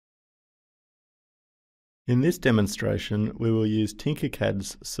In this demonstration, we will use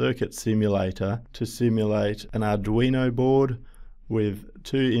TinkerCad's circuit simulator to simulate an Arduino board with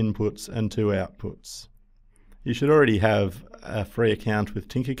 2 inputs and 2 outputs. You should already have a free account with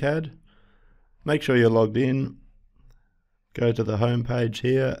TinkerCad. Make sure you're logged in. Go to the home page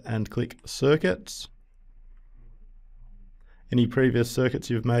here and click Circuits. Any previous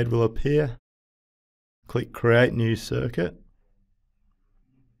circuits you've made will appear. Click Create New Circuit.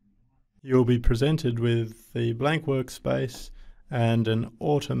 You'll be presented with the blank workspace and an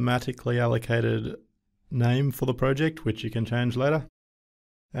automatically allocated name for the project, which you can change later,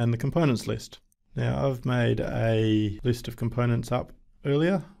 and the components list. Now, I've made a list of components up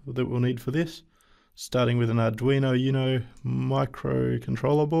earlier that we'll need for this, starting with an Arduino Uno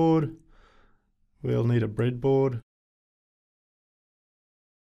microcontroller board. We'll need a breadboard.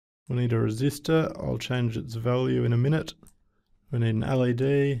 We'll need a resistor. I'll change its value in a minute. We need an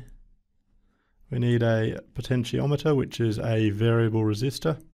LED. We need a potentiometer, which is a variable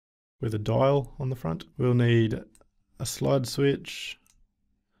resistor with a dial on the front. We'll need a slide switch,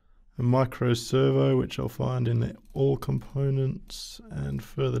 a micro servo, which I'll find in the all components and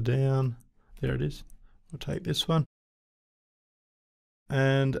further down. There it is. We'll take this one.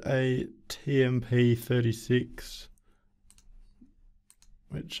 And a TMP36,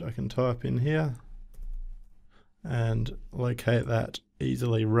 which I can type in here and locate that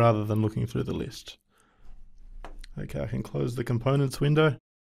easily rather than looking through the list. Okay, I can close the components window.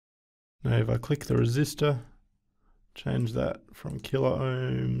 Now if I click the resistor, change that from kilo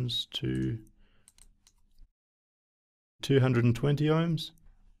ohms to 220 ohms.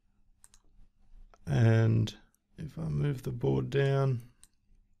 And if I move the board down,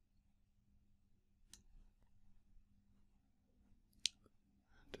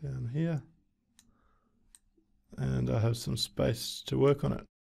 here, and I have some space to work on it.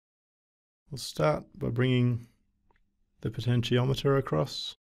 We'll start by bringing the potentiometer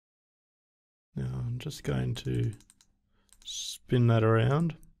across. Now I'm just going to spin that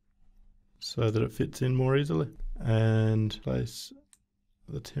around so that it fits in more easily, and place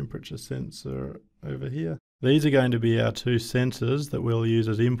the temperature sensor over here. These are going to be our 2 sensors that we'll use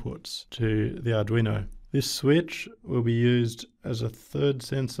as inputs to the Arduino. This switch will be used as a 3rd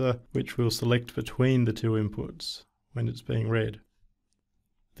sensor, which will select between the 2 inputs when it's being read.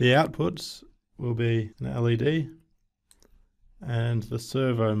 The outputs will be an LED and the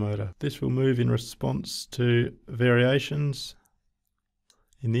servo motor. This will move in response to variations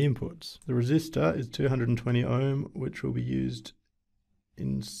in the inputs. The resistor is 220 ohm, which will be used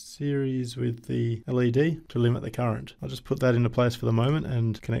in series with the LED to limit the current. I'll just put that into place for the moment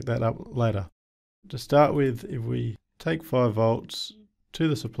and connect that up later. To start with, if we take 5 volts to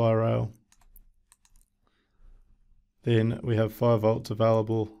the supply rail, then we have 5 volts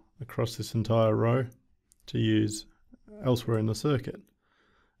available across this entire row to use elsewhere in the circuit.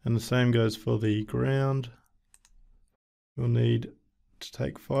 And the same goes for the ground. We'll need to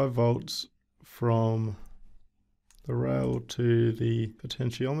take 5 volts from the rail to the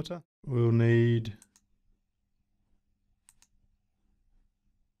potentiometer. We'll need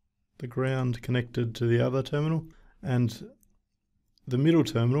the ground connected to the other terminal, and the middle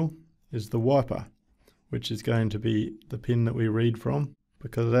terminal is the wiper, which is going to be the pin that we read from,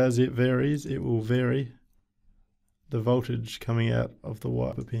 because as it varies, it will vary the voltage coming out of the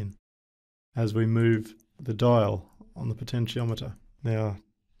wiper pin as we move the dial on the potentiometer. Now,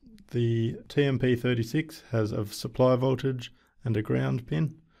 the TMP36 has a supply voltage and a ground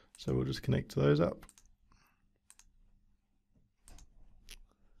pin, so we'll just connect those up.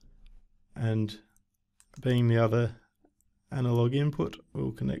 And being the other analog input,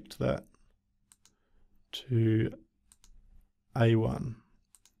 we'll connect that to A1.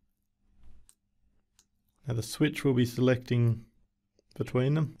 Now the switch will be selecting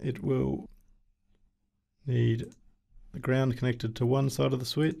between them. It will need the ground connected to one side of the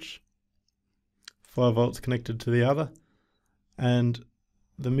switch, 5 volts connected to the other, and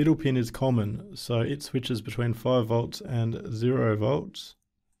the middle pin is common, so it switches between 5 volts and 0 volts.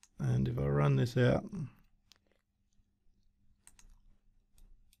 And if I run this out,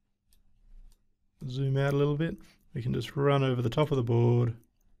 zoom out a little bit, we can just run over the top of the board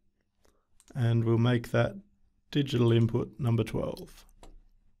and we'll make that digital input number 12.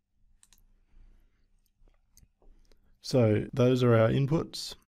 So those are our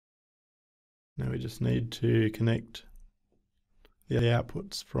inputs. Now we just need to connect the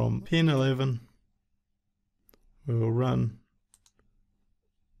outputs from pin 11. We will run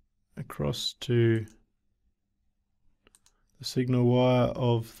across to the signal wire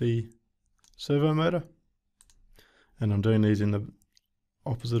of the servo motor, and I'm doing these in the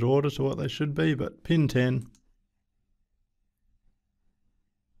opposite order to what they should be, but pin 10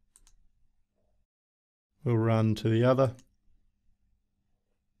 will run to the other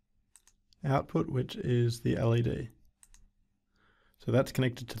output, which is the LED. So that's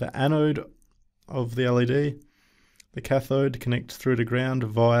connected to the anode of the LED. The cathode connects through to ground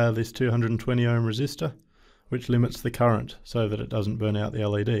via this 220 ohm resistor, which limits the current so that it doesn't burn out the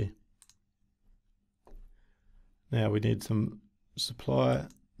LED. Now we need some supply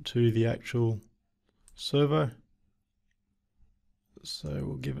to the actual servo. So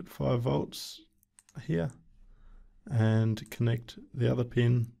we'll give it 5 volts here and connect the other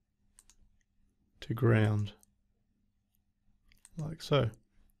pin to ground, like so.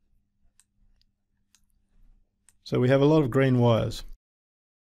 So we have a lot of green wires.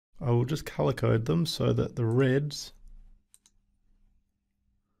 I will just color code them so that the reds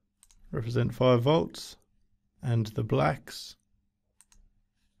represent 5 volts and the blacks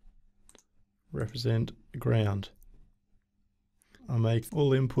represent ground. I'll make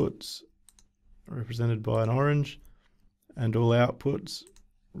all inputs represented by an orange and all outputs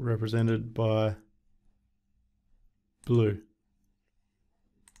represented by blue.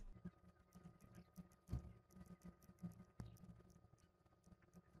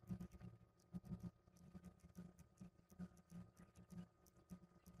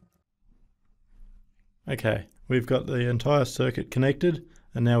 Okay, we've got the entire circuit connected,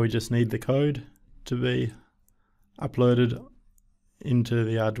 and now we just need the code to be uploaded into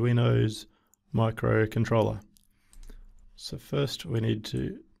the Arduino's microcontroller. So first we need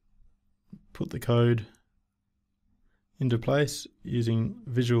to put the code into place using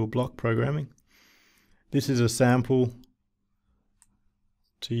visual block programming. This is a sample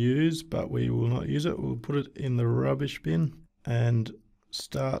to use, but we will not use it. We'll put it in the rubbish bin and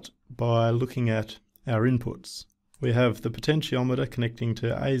start by looking at our inputs. We have the potentiometer connecting to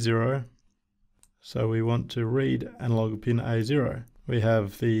A0, so we want to read analog pin A0. We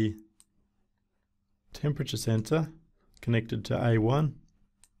have the temperature sensor connected to A1,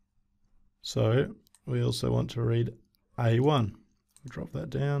 so we also want to read A1. We'll drop that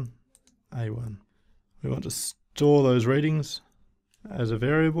down, A1. We want to store those readings as a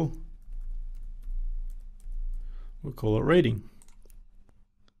variable. We'll call it reading.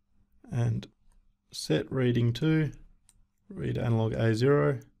 And set reading to read analog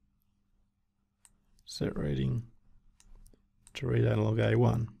A0, set reading to read analog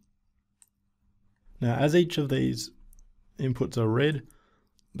A1. Now, as each of these inputs are read,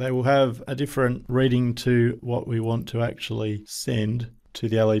 they will have a different reading to what we want to actually send to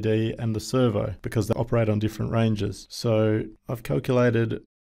the LED and the servo, because they operate on different ranges. So I've calculated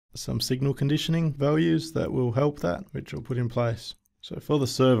some signal conditioning values that will help that, which I'll put in place. So for the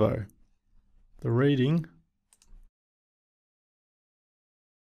servo, the reading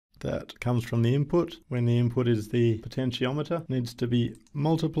that comes from the input, when the input is the potentiometer, needs to be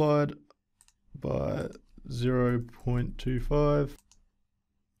multiplied by 0.25,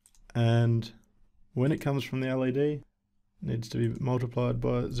 and when it comes from the LED, it needs to be multiplied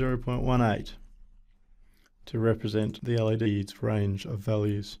by 0.18 to represent the LED's range of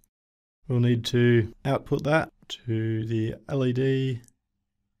values. We'll need to output that to the LED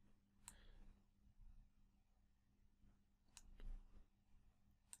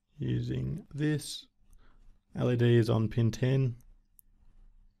using this. LED is on pin 10,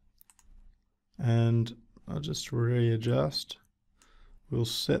 and I'll just readjust. We'll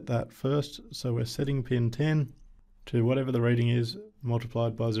set that first, so we're setting pin 10 to whatever the reading is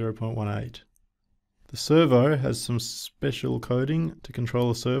multiplied by 0.18. The servo has some special coding to control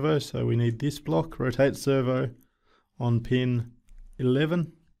the servo, so we need this block, rotate servo, on pin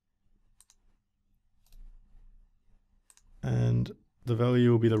 11, and the value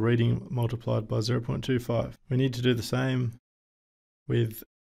will be the reading multiplied by 0.25. We need to do the same with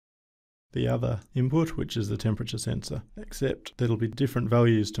the other input, which is the temperature sensor, except there'll be different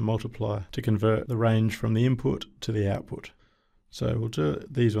values to multiply to convert the range from the input to the output. So we'll do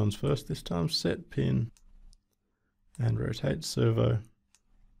these ones first this time. Set pin and rotate servo.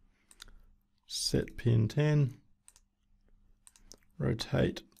 Set pin 10.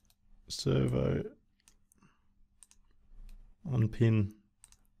 Rotate servo on pin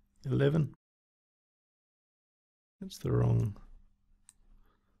 11. That's the wrong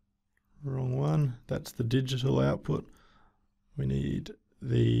one. That's the digital output. We need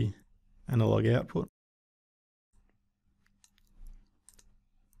the analog output.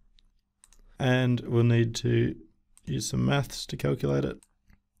 And we'll need to use some maths to calculate it.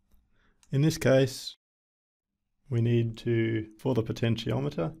 In this case, we need to, for the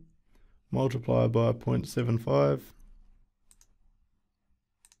potentiometer, multiply by 0.75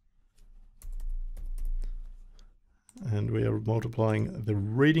 and we are multiplying the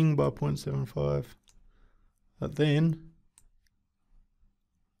reading by 0.75. But then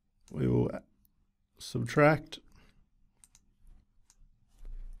we will subtract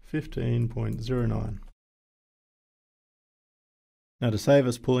 15.09. Now to save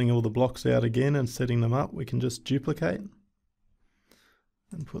us pulling all the blocks out again and setting them up, we can just duplicate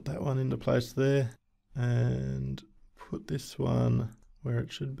and put that one into place there and put this one where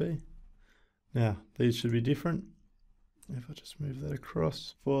it should be. Now these should be different. If I just move that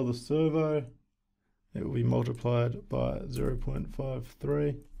across, for the servo it will be multiplied by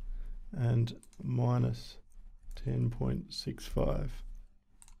 0.53 and minus 10.65.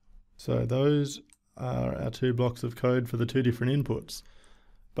 So those are our two blocks of code for the two different inputs.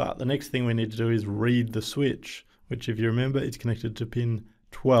 But the next thing we need to do is read the switch, which if you remember is connected to pin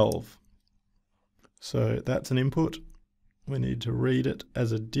 12. So that's an input. We need to read it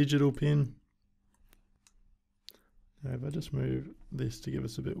as a digital pin. Now if I just move this to give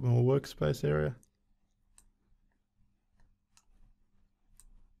us a bit more workspace area.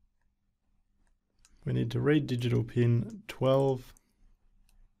 We need to read digital pin 12.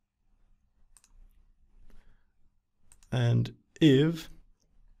 And if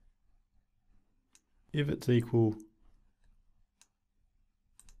it's equal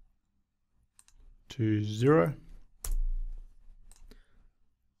to 0,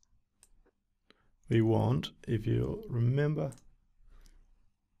 we want, if you remember,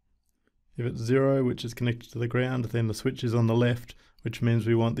 if it's 0, which is connected to the ground, then the switch is on the left, which means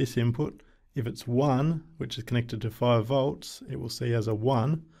we want this input. If it's 1, which is connected to 5 volts, it will see as a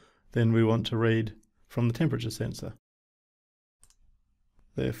 1, then we want to read from the temperature sensor.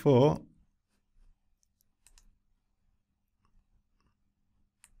 Therefore,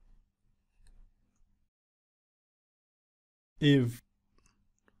 if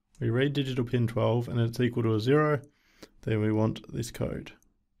we read digital pin 12 and it's equal to a 0, then we want this code,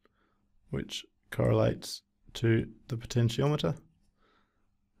 which correlates to the potentiometer.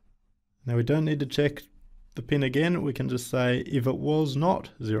 Now we don't need to check the pin again, we can just say if it was not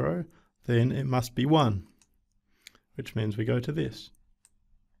 0, then it must be 1, which means we go to this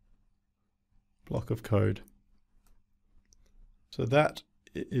block of code. So that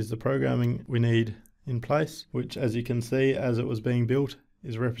is the programming we need in place, which as you can see as it was being built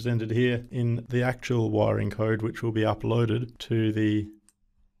is represented here in the actual wiring code, which will be uploaded to the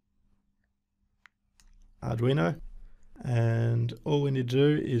Arduino. And all we need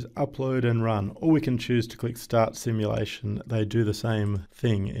to do is upload and run, or we can choose to click start simulation. They do the same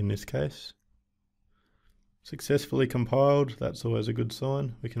thing in this case. Successfully compiled, that's always a good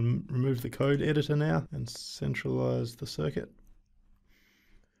sign. We can remove the code editor now and centralize the circuit.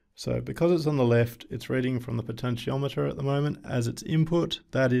 So because it's on the left, it's reading from the potentiometer at the moment as its input.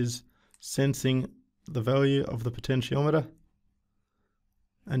 That is sensing the value of the potentiometer.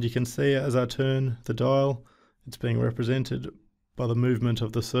 And you can see as I turn the dial, it's being represented by the movement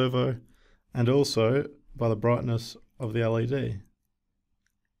of the servo and also by the brightness of the LED.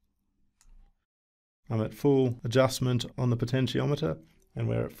 I'm at full adjustment on the potentiometer and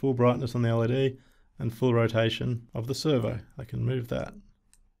we're at full brightness on the LED and full rotation of the servo. I can move that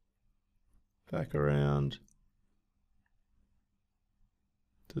back around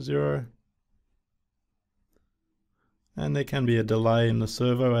to 0. And there can be a delay in the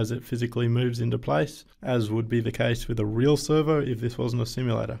servo as it physically moves into place, as would be the case with a real servo if this wasn't a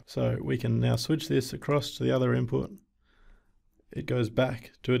simulator. So we can now switch this across to the other input. It goes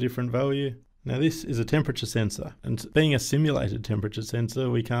back to a different value. Now this is a temperature sensor, and being a simulated temperature sensor,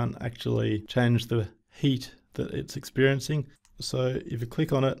 we can't actually change the heat that it's experiencing. So if you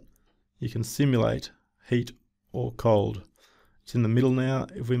click on it, you can simulate heat or cold. It's in the middle now.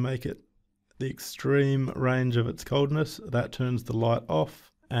 If we make it the extreme range of its coldness, that turns the light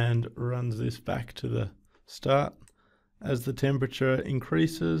off and runs this back to the start. As the temperature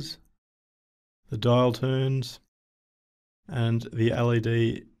increases, the dial turns and the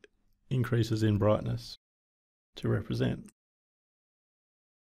LED increases in brightness to represent.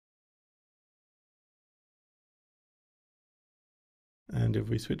 And if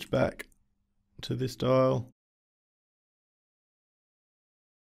we switch back to this dial,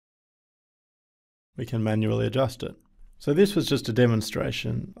 we can manually adjust it. So this was just a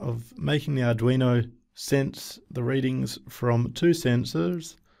demonstration of making the Arduino sense the readings from two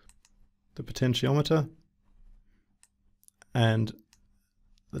sensors, the potentiometer and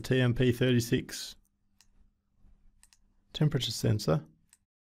the TMP36 temperature sensor,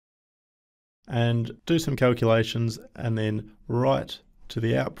 and do some calculations and then write to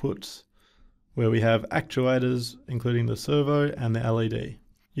the outputs where we have actuators including the servo and the LED.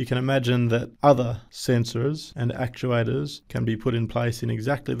 You can imagine that other sensors and actuators can be put in place in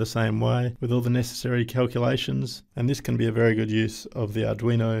exactly the same way with all the necessary calculations, and this can be a very good use of the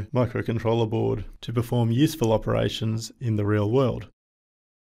Arduino microcontroller board to perform useful operations in the real world.